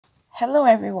Hello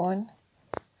everyone,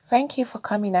 thank you for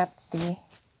coming up today.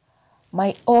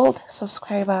 My old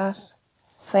subscribers,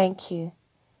 thank you.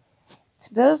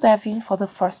 To those that have been for the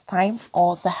first time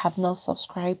or that have not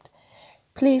subscribed,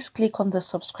 please click on the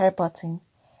subscribe button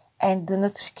and the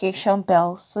notification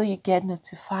bell so you get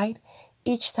notified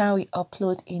each time we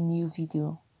upload a new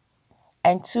video.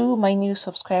 And to my new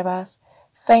subscribers,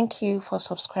 thank you for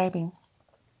subscribing.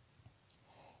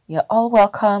 You're all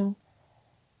welcome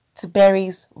to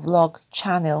Berry's Vlog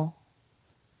channel.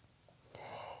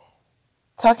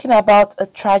 Talking about a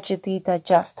tragedy that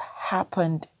just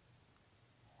happened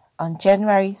on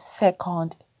January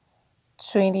 2nd,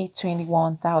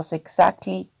 2021. That was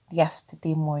exactly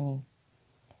yesterday morning.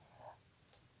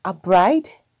 A bride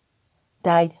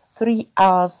died 3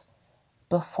 hours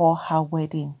before her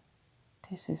wedding.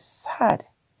 This is sad.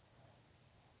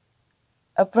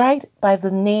 A bride by the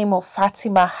name of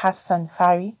Fatima Hassan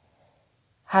Fari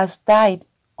has died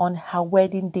on her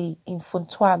wedding day in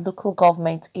Funtua local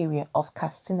government area of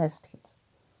Katsina State.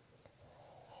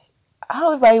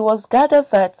 However, it was gathered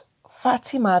that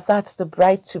Fatima, that's the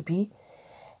bride-to-be,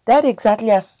 died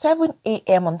exactly at 7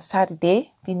 a.m. on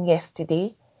Saturday, being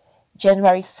yesterday,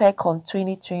 January 2nd,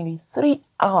 2020, 3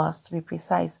 hours to be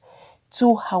precise,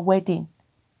 to her wedding.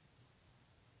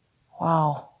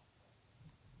 Wow.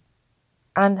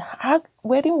 And her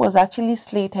wedding was actually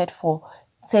slated for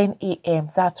 10 a.m.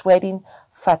 That's wedding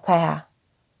Fataya,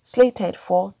 slated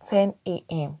for 10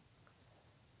 a.m.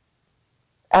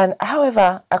 And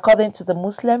however, according to the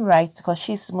Muslim rites, because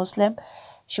she's Muslim,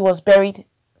 she was buried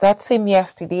that same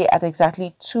yesterday at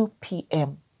exactly 2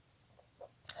 p.m.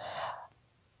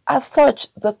 As such,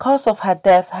 the cause of her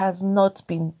death has not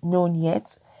been known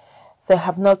yet. They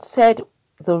have not said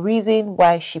the reason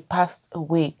why she passed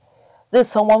away. There's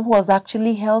someone who was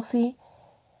actually healthy,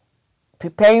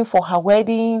 preparing for her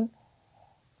wedding.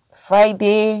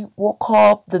 Friday, woke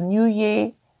up, the new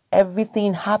year,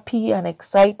 everything happy and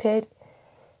excited.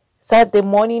 Saturday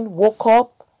morning, woke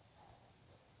up,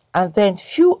 and then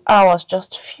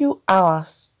just few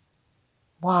hours.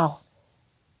 Wow.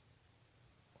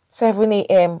 7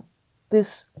 a.m.,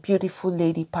 this beautiful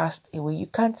lady passed away. You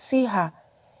can't see her.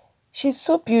 She's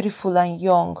so beautiful and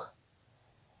young.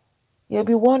 You'll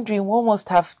be wondering what must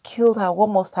have killed her, what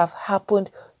must have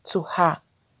happened to her.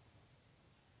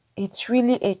 It's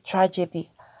really a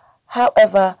tragedy.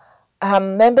 However,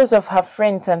 members of her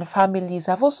friends and families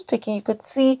have also taken, you could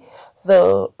see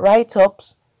the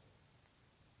write-ups,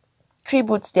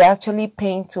 tributes they're actually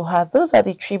paying to her. Those are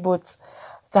the tributes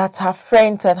that her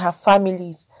friends and her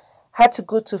families had to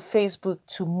go to Facebook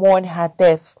to mourn her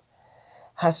death.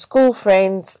 Her school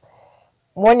friends,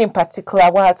 one in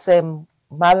particular,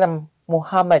 Malam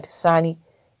Muhammad Sani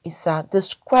Issa,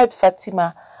 described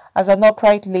Fatima as an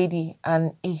upright lady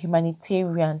and a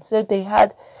humanitarian. So they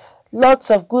had lots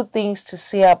of good things to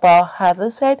say about her. They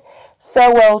said,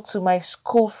 "Farewell to my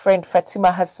school friend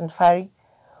Fatima Hassan Fari,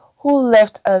 who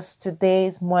left us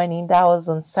today's morning," that was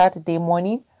on Saturday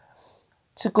morning,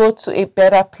 "to go to a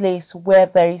better place where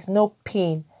there is no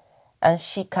pain and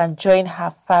she can join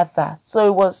her father." So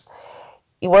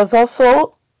it was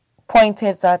also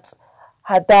pointed that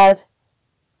her dad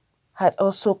had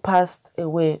also passed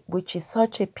away, which is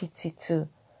such a pity too.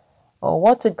 Oh,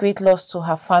 what a great loss to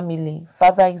her family.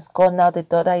 Father is gone now, the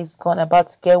daughter is gone, about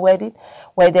to get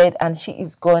wedded, and she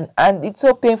is gone. And it's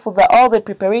so painful that all the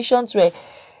preparations were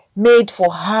made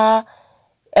for her.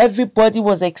 Everybody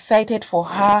was excited for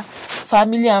her.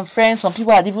 Family and friends, some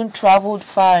people had even traveled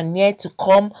far and near to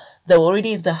come. They were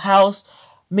already in the house,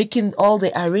 making all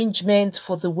the arrangements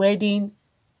for the wedding.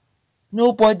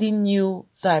 Nobody knew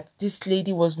that this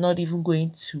lady was not even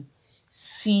going to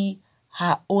see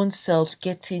her own self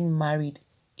getting married.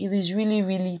 It is really,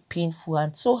 really painful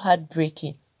and so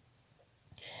heartbreaking.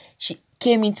 She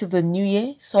came into the new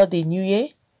year, saw the new year,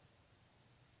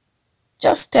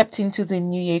 just stepped into the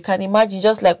new year. You can imagine,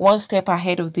 just like one step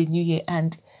ahead of the new year,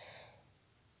 and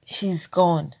she's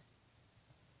gone.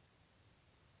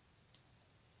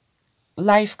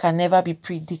 Life can never be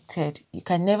predicted. You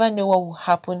can never know what will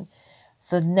happen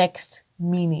the next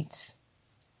minute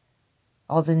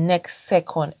or the next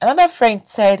second. Another friend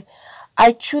said,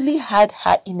 "I truly had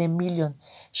her in a million.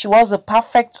 She was a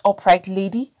perfect upright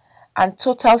lady and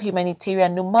total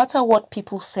humanitarian. No matter what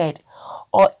people said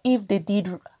or if they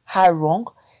did her wrong,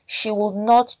 she will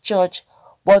not judge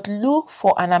but look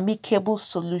for an amicable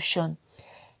solution.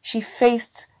 She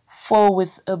faced foe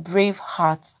with a brave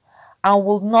heart and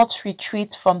will not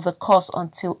retreat from the cause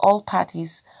until all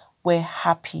parties were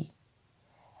happy.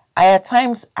 I at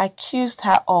times accused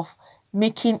her of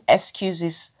making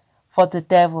excuses for the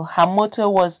devil. Her motto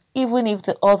was, even if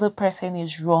the other person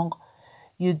is wrong,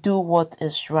 you do what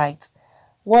is right.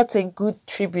 What a good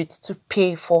tribute to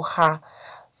pay for her.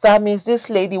 That means this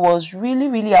lady was really,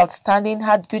 really outstanding,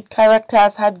 had good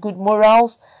characters, had good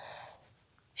morals.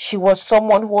 She was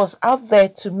someone who was out there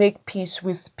to make peace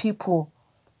with people.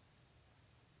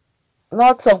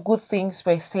 Lots of good things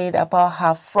were said about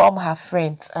her from her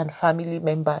friends and family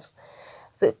members.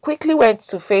 They quickly went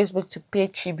to Facebook to pay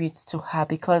tribute to her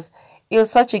because it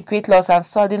was such a great loss and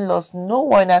sudden loss. No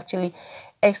one actually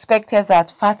expected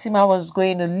that Fatima was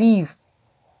going to leave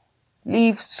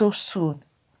so soon,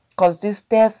 because this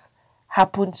death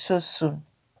happened so soon.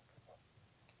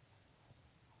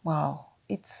 Wow,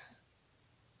 it's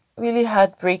really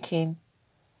heartbreaking.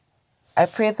 I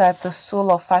pray that the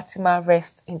soul of Fatima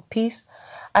rests in peace,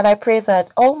 and I pray that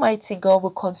Almighty God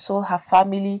will console her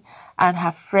family and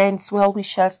her friends,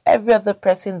 well-wishers, every other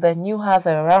person that knew her,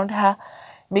 that around her.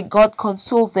 May God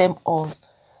console them all.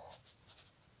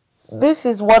 This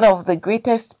is one of the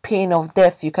greatest pain of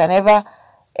death you can ever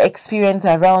experience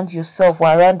around yourself or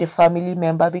around a family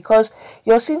member, because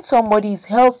you're seeing somebody is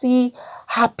healthy,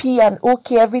 happy and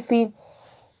okay, everything.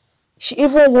 She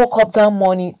even woke up that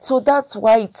morning. So that's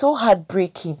why it's so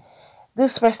heartbreaking.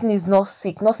 This person is not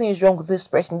sick. Nothing is wrong with this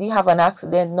person. Didn't have an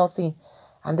accident, nothing.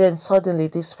 And then suddenly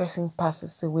this person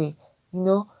passes away.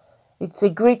 It's a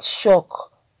great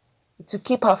shock to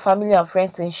keep her family and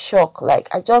friends in shock.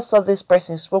 Like, I just saw this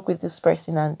person, spoke with this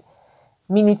person, and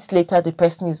minutes later the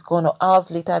person is gone, or hours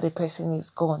later the person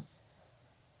is gone.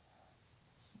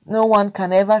 No one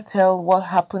can ever tell what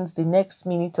happens the next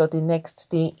minute or the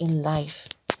next day in life.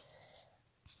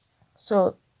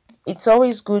 So it's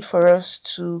always good for us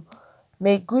to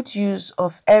make good use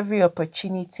of every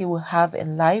opportunity we have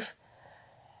in life.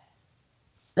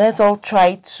 Let's all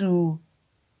try to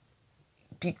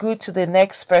be good to the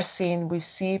next person we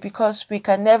see, because we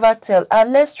can never tell.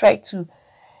 And let's try to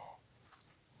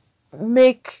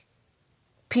make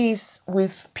peace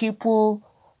with people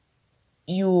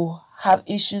you have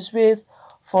issues with.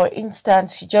 For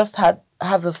instance, you just have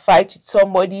a fight with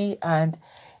somebody and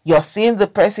you're seeing the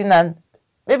person, and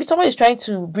maybe somebody is trying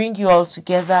to bring you all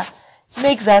together.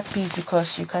 Make that peace,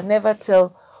 because you can never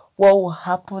tell what will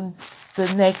happen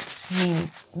the next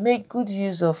minute.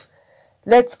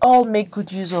 Let's all make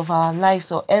good use of our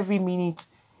lives, or every minute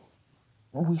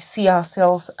we see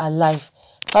ourselves alive.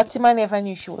 Fatima never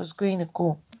knew she was going to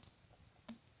go.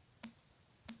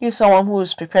 Here's someone who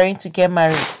was preparing to get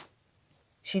married.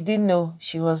 She didn't know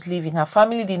she was leaving. Her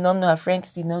family did not know, her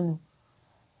friends did not know.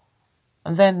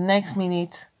 And then the next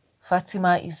minute,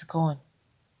 Fatima is gone.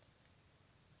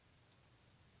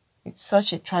 It's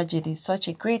such a tragedy, such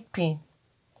a great pain.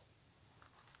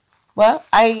 Well,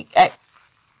 I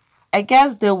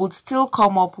guess they would still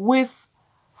come up with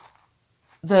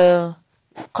the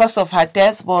cause of her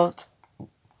death, but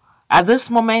at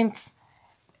this moment,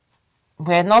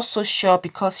 we're not so sure,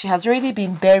 because she has already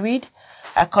been buried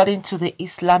according to the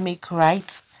Islamic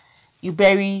rites. You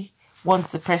bury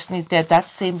once the person is dead that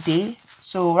same day.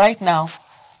 So right now,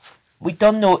 we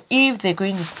don't know if they're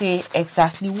going to say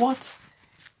exactly what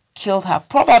killed her.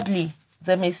 Probably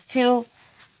they may still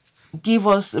give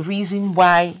us a reason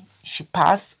why she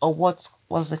passed, or what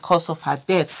was the cause of her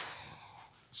death.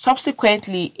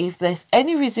 Subsequently, if there's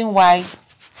any reason why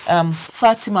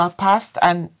Fatima passed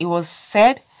and it was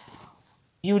said,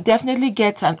 you definitely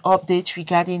get an update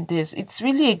regarding this. It's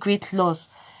really a great loss.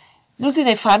 Losing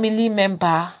a family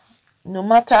member, no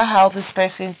matter how this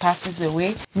person passes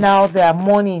away, now they are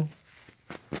mourning.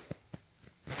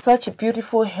 Such a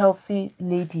beautiful, healthy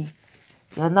lady.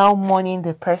 You're now mourning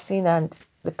the person, and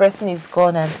the person is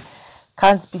gone and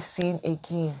can't be seen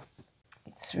again.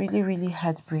 It's really, really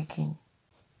heartbreaking.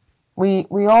 We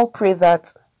all pray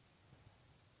that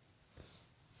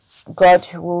God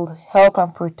will help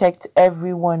and protect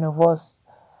every one of us,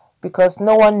 because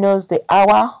no one knows the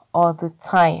hour or the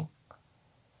time.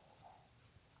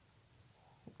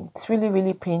 It's really,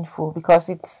 really painful, because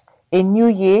it's a new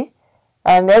year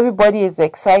and everybody is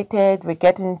excited. We're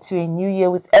getting into a new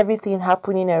year with everything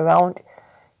happening around.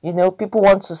 People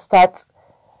want to start,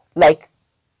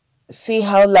 see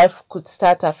how life could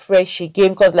start afresh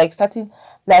again, because starting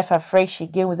life afresh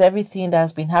again with everything that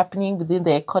has been happening within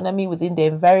the economy, within the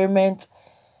environment.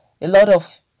 A lot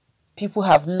of people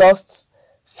have lost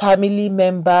family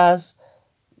members,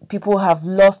 people have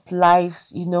lost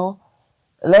lives,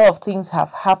 a lot of things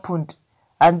have happened,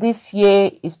 and this year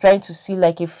is trying to see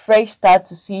like a fresh start,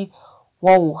 to see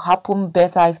what will happen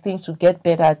better, if things will get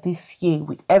better this year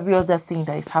with every other thing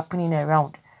that is happening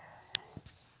around.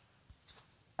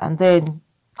 And then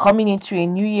coming into a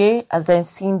new year and then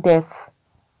seeing death,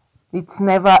 it's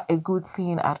never a good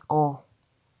thing at all.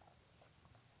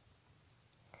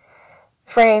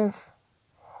 Friends,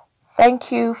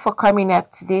 thank you for coming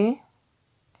up today.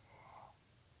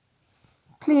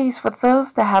 Please, for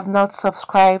those that have not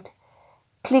subscribed,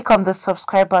 click on the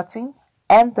subscribe button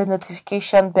and the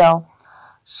notification bell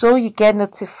so you get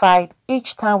notified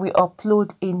each time we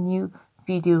upload a new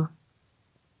video.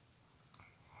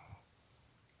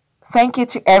 Thank you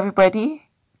to everybody.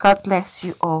 God bless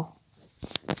you all.